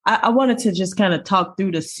I wanted to just kind of talk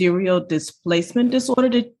through the serial displacement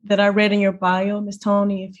disorder that I read in your bio, Miss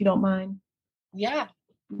Toni, if you don't mind. Yeah.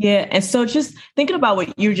 Yeah. And so just thinking about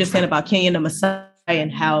what you were just saying about Kenya and the Maasai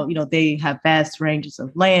and how, they have vast ranges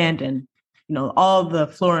of land and, all the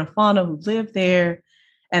flora and fauna who live there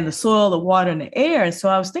and the soil, the water, and the air. And so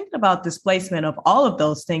I was thinking about displacement of all of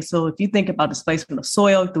those things. So if you think about displacement of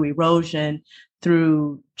soil through erosion,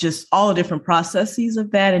 through just all the different processes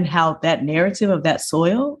of that and how that narrative of that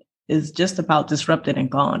soil is just about disrupted and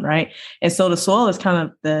gone, right? And so the soil is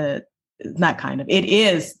it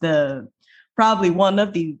is the probably one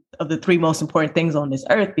of the three most important things on this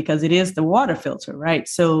earth because it is the water filter, right?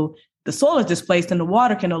 So the soil is displaced and the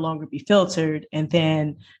water can no longer be filtered. And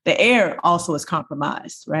then the air also is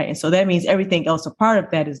compromised, right? And so that means everything else a part of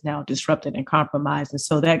that is now disrupted and compromised. And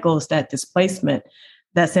so that goes that displacement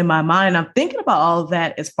that's in my mind. I'm thinking about all of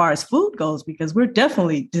that as far as food goes, because we're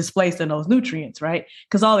definitely displacing those nutrients, right?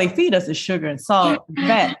 Because all they feed us is sugar and salt and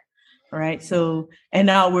fat. Right. So, and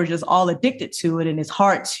now we're just all addicted to it. And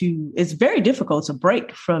it's very difficult to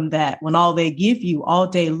break from that when all they give you all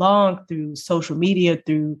day long through social media,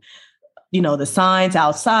 through the signs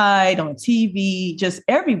outside, on TV, just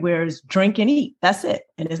everywhere is drink and eat. That's it.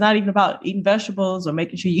 And it's not even about eating vegetables or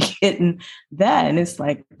making sure you're getting that. And it's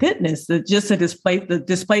like, goodness, the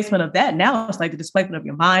displacement of that. Now it's like the displacement of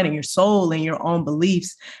your mind and your soul and your own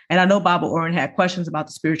beliefs. And I know Baba Oren had questions about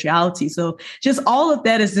the spirituality. So just all of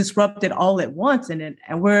that is disrupted all at once. And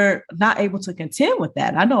we're not able to contend with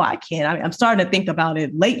that. I know I can't. I'm starting to think about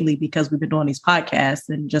it lately because we've been doing these podcasts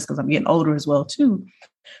and just because I'm getting older as well, too.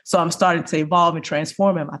 So I'm starting to evolve and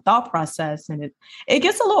transform in my thought process, and it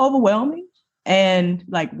gets a little overwhelming. And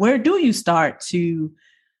like, where do you start to,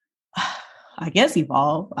 I guess,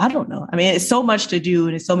 evolve? I don't know. I mean, it's so much to do,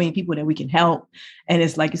 and it's so many people that we can help. And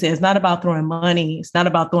it's like you said, it's not about throwing money, it's not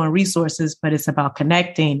about throwing resources, but it's about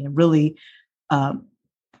connecting and really,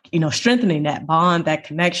 strengthening that bond, that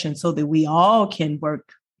connection, so that we all can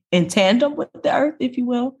work in tandem with the earth, if you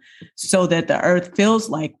will, so that the earth feels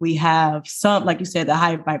like we have some, like you said, the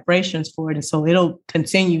high vibrations for it. And so it'll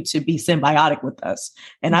continue to be symbiotic with us.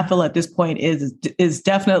 And I feel at this point is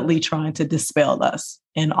definitely trying to dispel us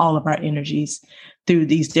and all of our energies through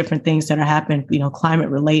these different things that are happening, climate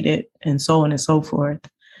related and so on and so forth.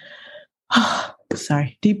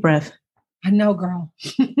 Sorry, deep breath. I know, girl.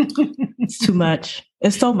 It's too much.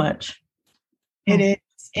 It's so much. It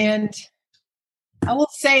is. And I will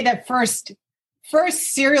say that first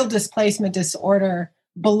serial displacement disorder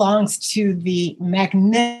belongs to the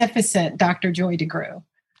magnificent Dr. Joy DeGruy. Oh,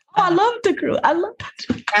 I love DeGruy. I love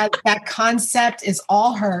that concept is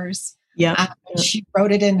all hers. Yeah. She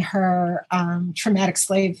wrote it in her traumatic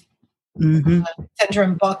slave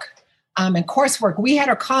syndrome book and coursework. We had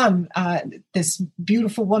her come, this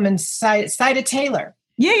beautiful woman, Saida Taylor.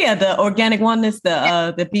 Yeah. The organic oneness,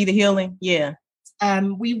 the Be the Healing. Yeah.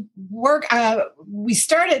 We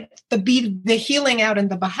started the Be the Healing out in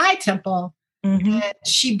the Baha'i Temple. Mm-hmm. And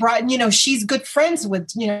she brought, she's good friends with,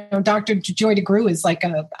 Dr. Joy DeGruy is like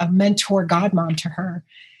a mentor godmom to her.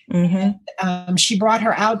 Mm-hmm. And, she brought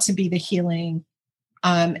her out to Be the Healing.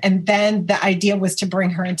 And then the idea was to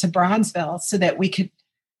bring her into Bronzeville so that we could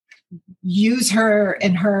use her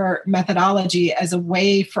and her methodology as a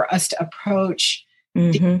way for us to approach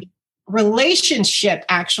the relationship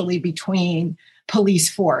actually between police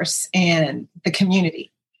force and the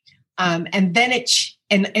community. And then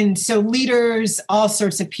and so leaders, all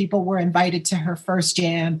sorts of people were invited to her first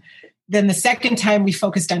jam. Then the second time we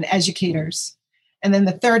focused on educators. And then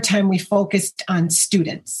the third time we focused on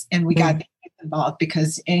students, and we got involved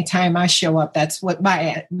because anytime I show up, that's what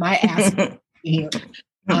my ass is.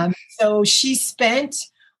 So she spent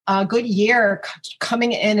a good year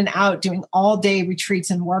coming in and out, doing all day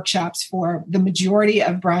retreats and workshops for the majority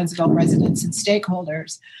of Bronzeville residents and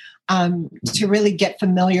stakeholders to really get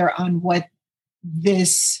familiar on what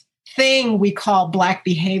this thing we call Black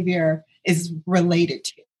behavior is related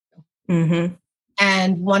to. Mm-hmm.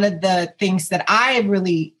 And one of the things that I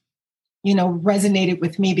really, resonated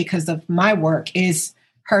with me because of my work is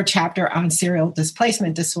her chapter on serial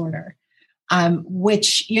displacement disorder,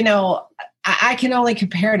 which, I can only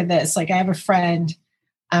compare to this. Like I have a friend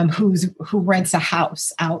who rents a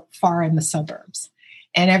house out far in the suburbs.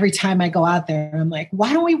 And every time I go out there, I'm like,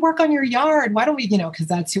 why don't we work on your yard? Why don't we, because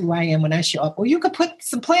that's who I am when I show up. Well, you could put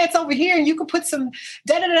some plants over here and you could put some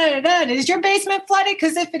da-da-da-da-da. Is your basement flooded?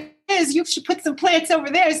 Because if it is, you should put some plants over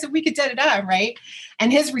there so we could da-da-da, right?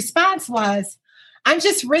 And his response was, I'm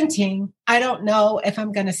just renting. I don't know if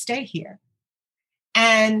I'm going to stay here.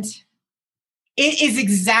 And it is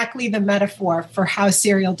exactly the metaphor for how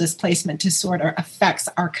serial displacement disorder affects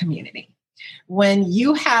our community. when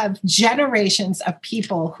you have generations of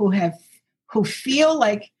people who feel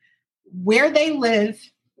like where they live,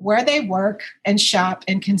 where they work and shop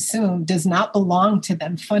and consume does not belong to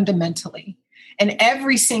them fundamentally. And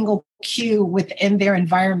every single cue within their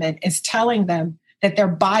environment is telling them that their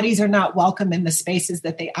bodies are not welcome in the spaces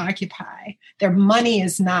that they occupy. Their money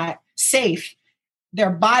is not safe.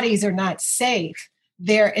 Their bodies are not safe.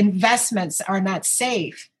 Their investments are not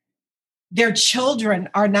safe. Their children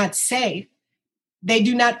are not safe. They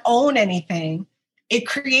do not own anything. It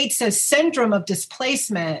creates a syndrome of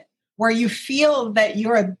displacement where you feel that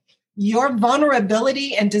your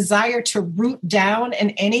vulnerability and desire to root down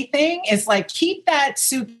in anything is like, keep that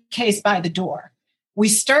suitcase by the door. We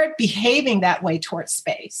start behaving that way towards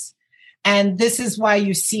space. And this is why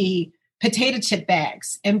you see potato chip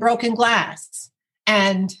bags and broken glass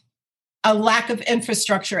and a lack of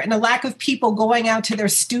infrastructure and a lack of people going out to their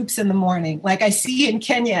stoops in the morning. Like I see in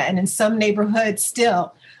Kenya and in some neighborhoods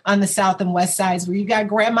still on the south and west sides where you got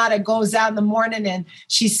grandma that goes out in the morning and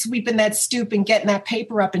she's sweeping that stoop and getting that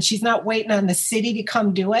paper up and she's not waiting on the city to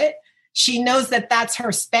come do it. She knows that that's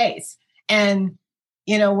her space. And,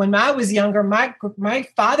 you know, when I was younger, my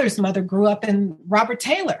father's mother grew up in Robert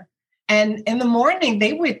Taylor. And in the morning,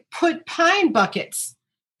 they would put pine buckets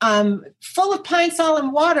full of pine sol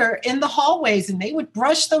and water in the hallways, and they would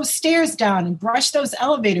brush those stairs down and brush those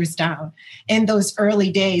elevators down in those early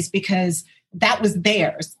days because that was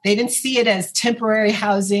theirs. They didn't see it as temporary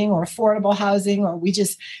housing or affordable housing, or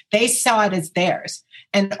they saw it as theirs.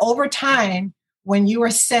 And over time, when you are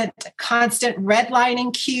sent constant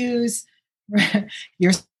redlining cues,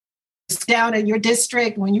 you're down in your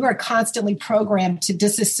district, when you are constantly programmed to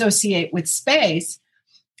disassociate with space,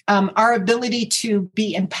 our ability to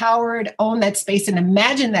be empowered, own that space, and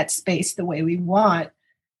imagine that space the way we want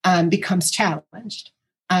becomes challenged.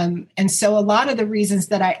 And so a lot of the reasons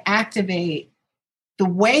that I activate the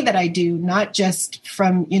way that I do, not just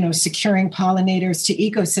from, securing pollinators to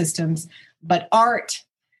ecosystems, but art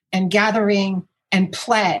and gathering and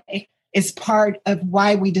play is part of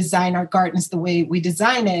why we design our gardens the way we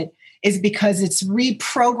design it, is because it's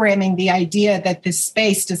reprogramming the idea that this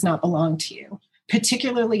space does not belong to you,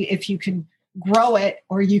 particularly if you can grow it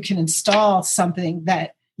or you can install something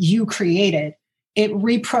that you created. It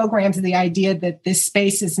reprograms the idea that this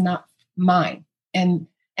space is not mine. And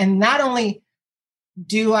not only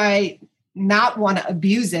do I not want to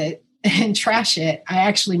abuse it and trash it, I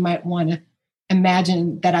actually might want to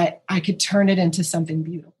imagine that I could turn it into something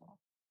beautiful.